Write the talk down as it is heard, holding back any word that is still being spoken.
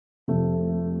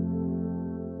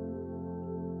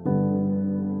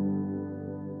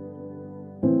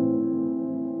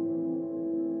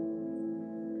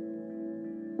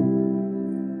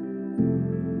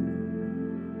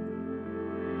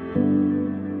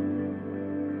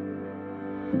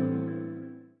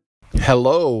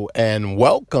Hello and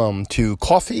welcome to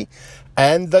Coffee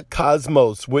and the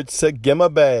Cosmos with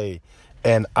Sagima Bay.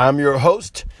 And I'm your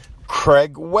host,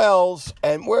 Craig Wells,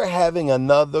 and we're having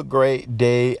another great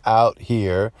day out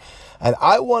here. And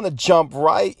I want to jump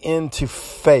right into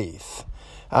faith.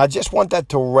 I just want that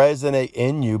to resonate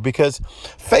in you because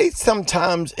faith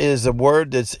sometimes is a word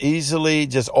that's easily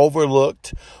just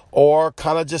overlooked or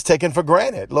kind of just taken for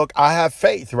granted. Look, I have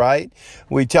faith, right?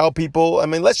 We tell people,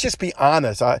 let's just be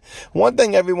honest. One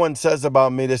thing everyone says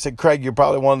about me, they say, Craig, you're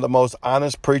probably one of the most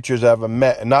honest preachers I've ever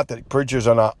met. And not that preachers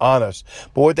are not honest,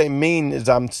 but what they mean is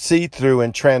I'm see-through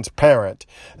and transparent.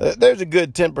 There's a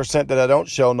good 10% that I don't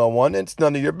show no one. It's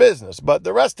none of your business. But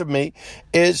the rest of me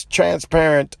is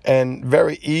transparent and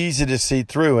very easy to see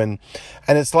through. And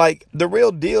it's like the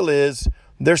real deal is,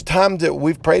 there's times that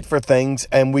we've prayed for things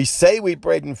and we say we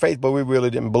prayed in faith, but we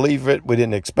really didn't believe it. We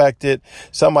didn't expect it.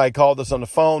 Somebody called us on the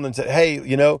phone and said, hey,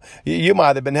 you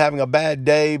might have been having a bad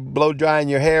day, blow drying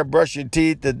your hair, brush your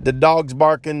teeth, the dog's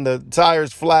barking, the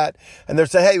tire's flat. And they're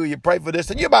saying, hey, will you pray for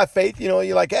this? And you're by faith,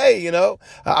 you're like, hey,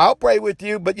 I'll pray with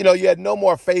you. But, you had no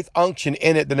more faith unction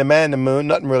in it than a man in the moon.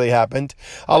 Nothing really happened.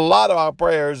 A lot of our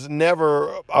prayers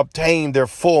never obtained their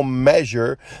full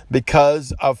measure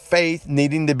because of faith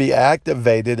needing to be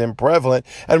activated and prevalent,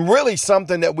 and really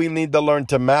something that we need to learn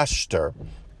to master.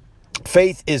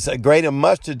 Faith is a grain of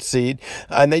mustard seed,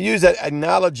 and they use that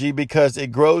analogy because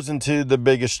it grows into the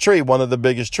biggest tree, one of the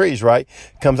biggest trees, right?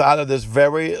 Comes out of this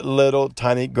very little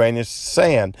tiny grain of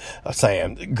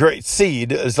great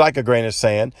seed. It's like a grain of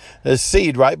sand, a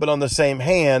seed, right? But on the same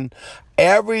hand,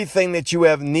 everything that you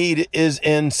have need is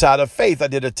inside of faith. I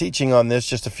did a teaching on this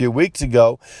just a few weeks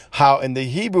ago, how in the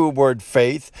Hebrew word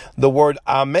faith, the word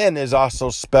amen is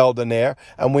also spelled in there.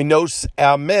 And we know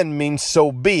amen means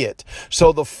so be it.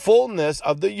 So the fullness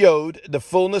of the Yod, the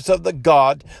fullness of the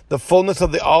God, the fullness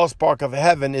of the allspark of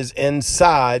heaven is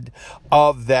inside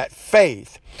of that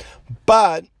faith.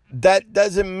 But that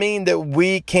doesn't mean that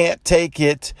we can't take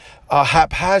it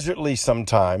haphazardly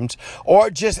sometimes, or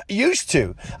just used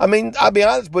to. I'll be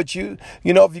honest with you.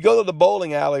 If you go to the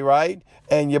bowling alley, right,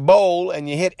 and you bowl and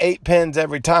you hit 8 pins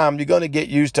every time, you're going to get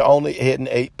used to only hitting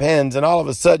 8 pins. And all of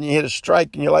a sudden you hit a strike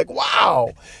and you're like,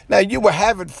 wow. Now you were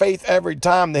having faith every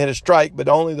time to hit a strike, but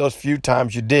only those few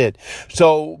times you did.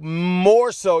 So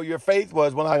more so your faith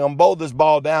was, when I'm going to bowl this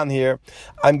ball down here,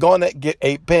 I'm going to get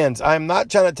 8 pins. I'm not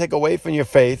trying to take away from your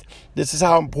faith. This is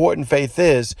how important faith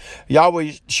is.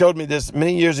 Yahweh showed me this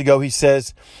many years ago. He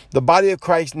says the body of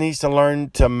Christ needs to learn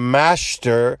to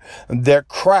master their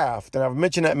craft. And I've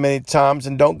mentioned that many times,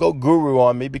 and don't go guru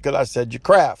on me because I said your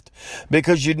craft.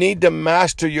 Because you need to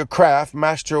master your craft,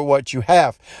 master what you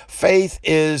have. Faith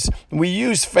is, we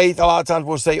use faith, a lot of times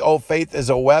we'll say, oh, faith is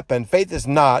a weapon. Faith is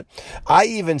not. I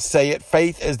even say it,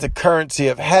 faith is the currency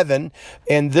of heaven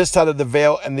in this side of the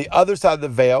veil and the other side of the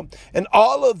veil. And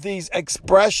all of these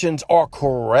expressions are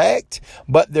correct,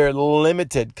 but they're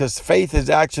limited because faith is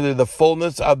actually the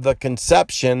fullness of the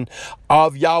conception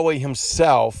of Yahweh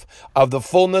himself, of the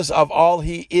fullness of all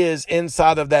he is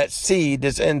inside of that seed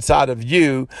that's inside of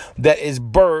you that is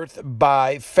birthed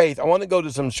by faith. I want to go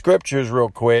to some scriptures real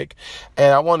quick,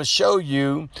 and I want to show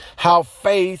you how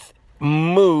faith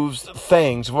moves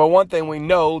things. For one thing, we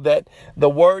know that the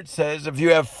word says if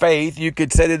you have faith, you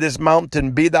could say to this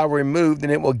mountain, be thou removed,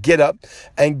 and it will get up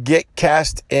and get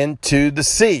cast into the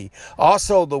sea.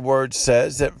 Also, the word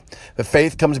says that the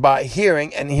faith comes by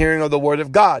hearing, and hearing of the word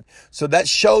of God. So that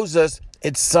shows us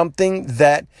it's something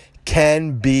that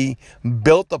can be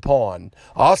built upon.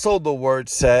 Also, the word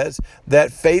says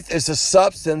that faith is the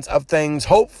substance of things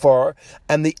hoped for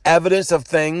and the evidence of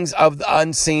things of the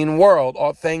unseen world,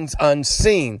 or things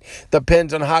unseen.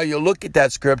 Depends on how you look at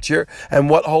that scripture and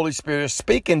what Holy Spirit is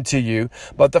speaking to you.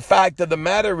 But the fact of the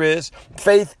matter is,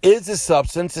 faith is the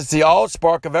substance. It's the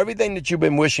allspark of everything that you've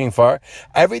been wishing for,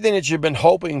 everything that you've been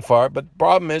hoping for. But the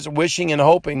problem is, wishing and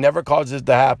hoping never causes it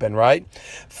to happen, right?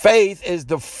 Faith is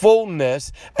the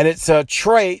fullness, and it's a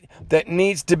trait that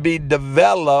needs to be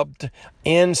developed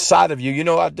inside of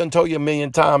you. I've done told you a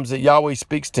million times that Yahweh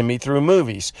speaks to me through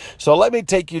movies. So let me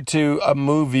take you to a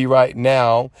movie right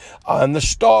now in the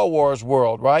Star Wars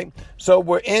world, right? So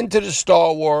we're into the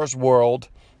Star Wars world.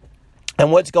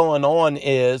 And what's going on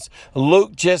is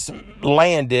Luke just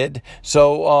landed.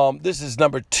 So this is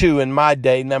number 2 in my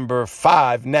day, number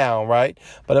 5 now, right?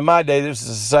 But in my day, this is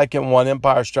the second one.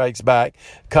 Empire Strikes Back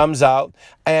comes out.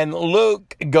 And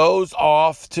Luke goes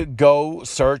off to go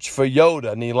search for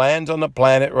Yoda, and he lands on the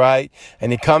planet, right?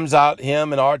 And he comes out,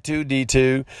 him and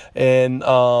R2-D2, and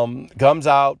comes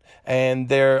out, and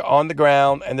they're on the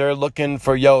ground, and they're looking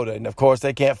for Yoda. And of course,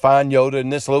 they can't find Yoda,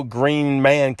 and this little green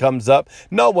man comes up.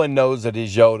 No one knows that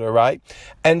he's Yoda, right?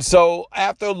 And so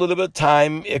after a little bit of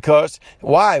time, of course,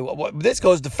 why? This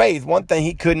goes to faith. One thing,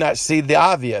 he could not see the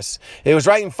obvious. It was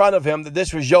right in front of him that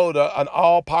this was Yoda, an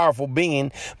all-powerful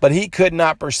being, but he could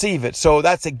not perceive it. So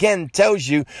that's, again, tells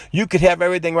you could have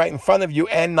everything right in front of you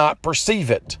and not perceive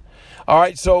it. All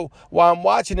right, so while I'm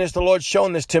watching this, the Lord's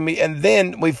showing this to me, and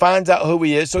then we find out who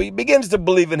he is. So he begins to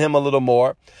believe in him a little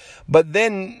more. But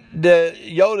then the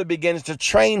Yoda begins to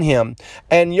train him,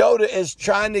 and Yoda is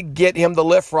trying to get him to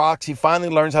lift rocks. He finally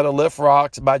learns how to lift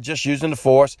rocks by just using the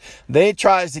Force. Then he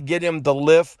tries to get him to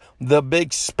lift the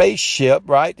big spaceship,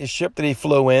 right? The ship that he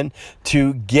flew in,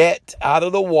 to get out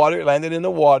of the water, landed in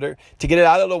the water, to get it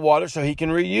out of the water so he can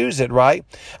reuse it, right?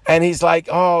 And he's like,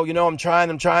 oh, I'm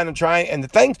trying. And the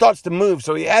thing starts to move.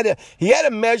 So he had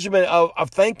a measurement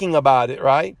of thinking about it,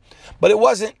 right? But it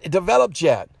wasn't developed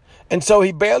yet. And so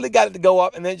he barely got it to go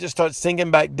up, and then it just started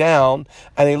sinking back down.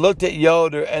 And he looked at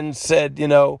Yoda and said,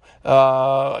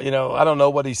 I don't know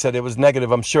what he said. It was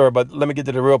negative, I'm sure, but let me get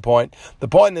to the real point. The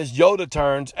point is, Yoda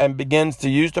turns and begins to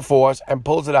use the Force and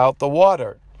pulls it out the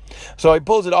water. So he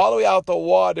pulls it all the way out the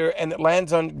water, and it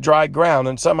lands on dry ground,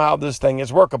 and somehow this thing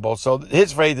is workable. So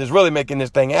his faith is really making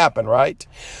this thing happen, right?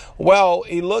 Well,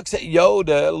 he looks at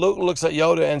Yoda, Luke looks at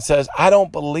Yoda and says, I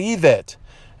don't believe it.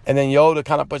 And then Yoda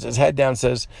kind of puts his head down and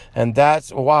says, and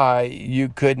that's why you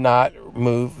could not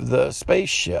move the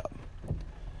spaceship.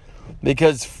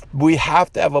 Because we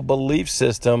have to have a belief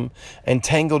system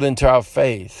entangled into our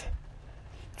faith.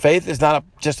 Faith is not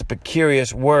just a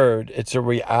precarious word. It's a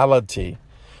reality.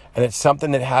 And it's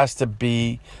something that has to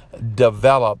be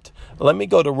developed. Let me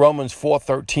go to Romans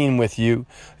 4:13 with you.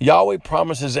 Yahweh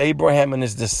promises Abraham and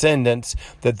his descendants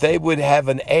that they would have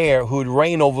an heir who would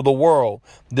reign over the world.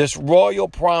 This royal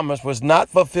promise was not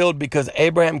fulfilled because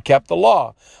Abraham kept the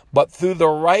law, but through the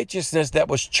righteousness that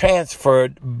was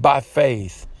transferred by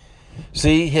faith.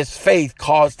 See, his faith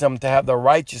caused him to have the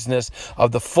righteousness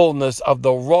of the fullness of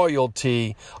the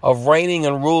royalty of reigning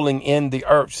and ruling in the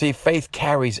earth. See, faith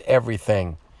carries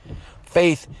everything.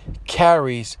 Faith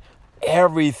carries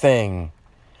everything.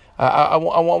 I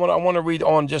want to read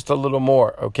on just a little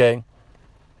more, okay?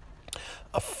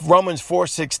 Romans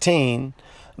 4:16.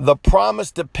 The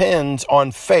promise depends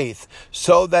on faith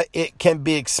so that it can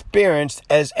be experienced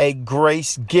as a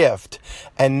grace gift.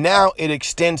 And now it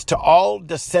extends to all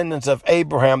descendants of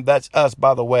Abraham. That's us,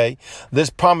 by the way. This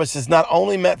promise is not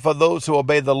only meant for those who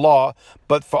obey the law,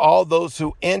 but for all those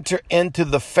who enter into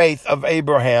the faith of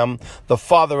Abraham, the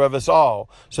father of us all.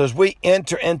 So as we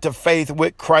enter into faith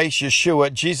with Christ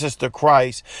Yeshua, Jesus the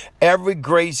Christ, every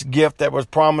grace gift that was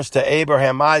promised to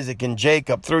Abraham, Isaac, and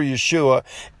Jacob through Yeshua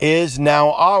is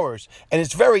now ours. And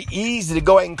it's very easy to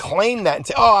go ahead and claim that and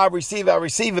say, oh, I receive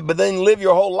it, but then live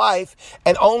your whole life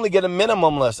and only get a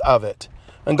minimumless of it.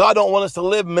 And God don't want us to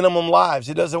live minimum lives.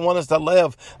 He doesn't want us to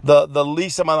live the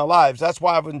least amount of lives. That's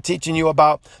why I've been teaching you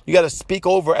about, you got to speak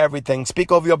over everything.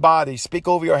 Speak over your body. Speak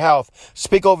over your health.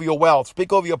 Speak over your wealth.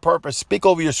 Speak over your purpose. Speak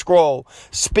over your scroll.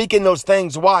 Speak in those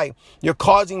things. Why? You're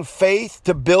causing faith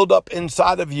to build up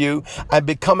inside of you and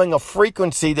becoming a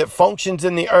frequency that functions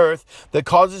in the earth that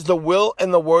causes the will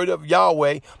and the word of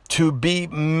Yahweh to be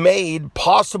made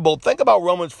possible. Think about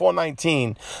Romans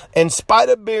 4:19. In spite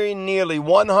of being nearly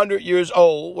 100 years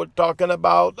old, we're talking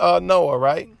about Noah,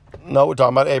 right? No, we're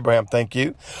talking about Abraham. Thank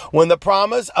you. When the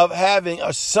promise of having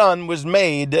a son was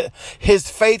made, his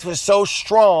faith was so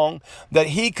strong that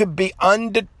he could be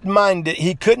undermined.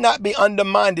 He could not be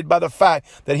undermined by the fact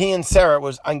that he and Sarah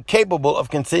was incapable of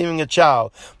conceiving a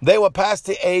child. They were past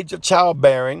the age of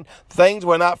childbearing. Things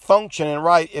were not functioning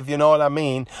right, if you know what I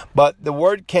mean. But the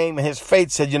word came and his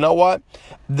faith said, you know what?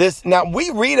 Now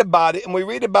we read about it and we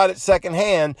read about it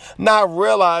secondhand, not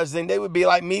realizing they would be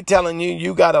like me telling you,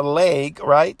 you got a leg,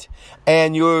 right?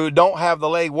 And you don't have the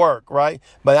leg work, right?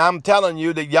 But I'm telling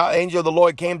you that the angel of the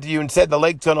Lord came to you and said the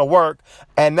leg's going to work.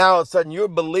 And now all of a sudden you're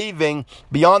believing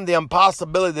beyond the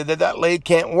impossibility that leg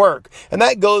can't work. And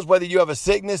that goes whether you have a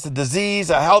sickness, a disease,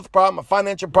 a health problem, a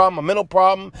financial problem, a mental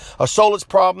problem, a soulless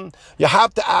problem. You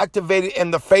have to activate it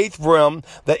in the faith realm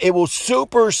that it will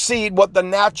supersede what the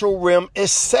natural realm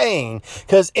is saying.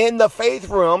 Because in the faith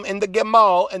realm, in the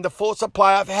Gemal, in the full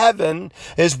supply of heaven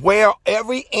is where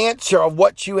every answer of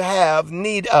what you have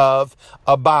need of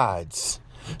abides.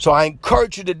 So I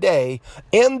encourage you today,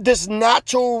 in this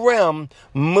natural realm,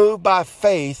 move by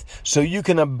faith so you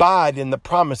can abide in the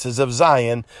promises of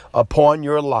Zion upon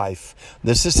your life.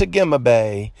 This is Sagima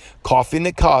Bay, Coffee in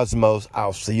the Cosmos.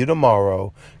 I'll see you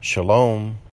tomorrow. Shalom.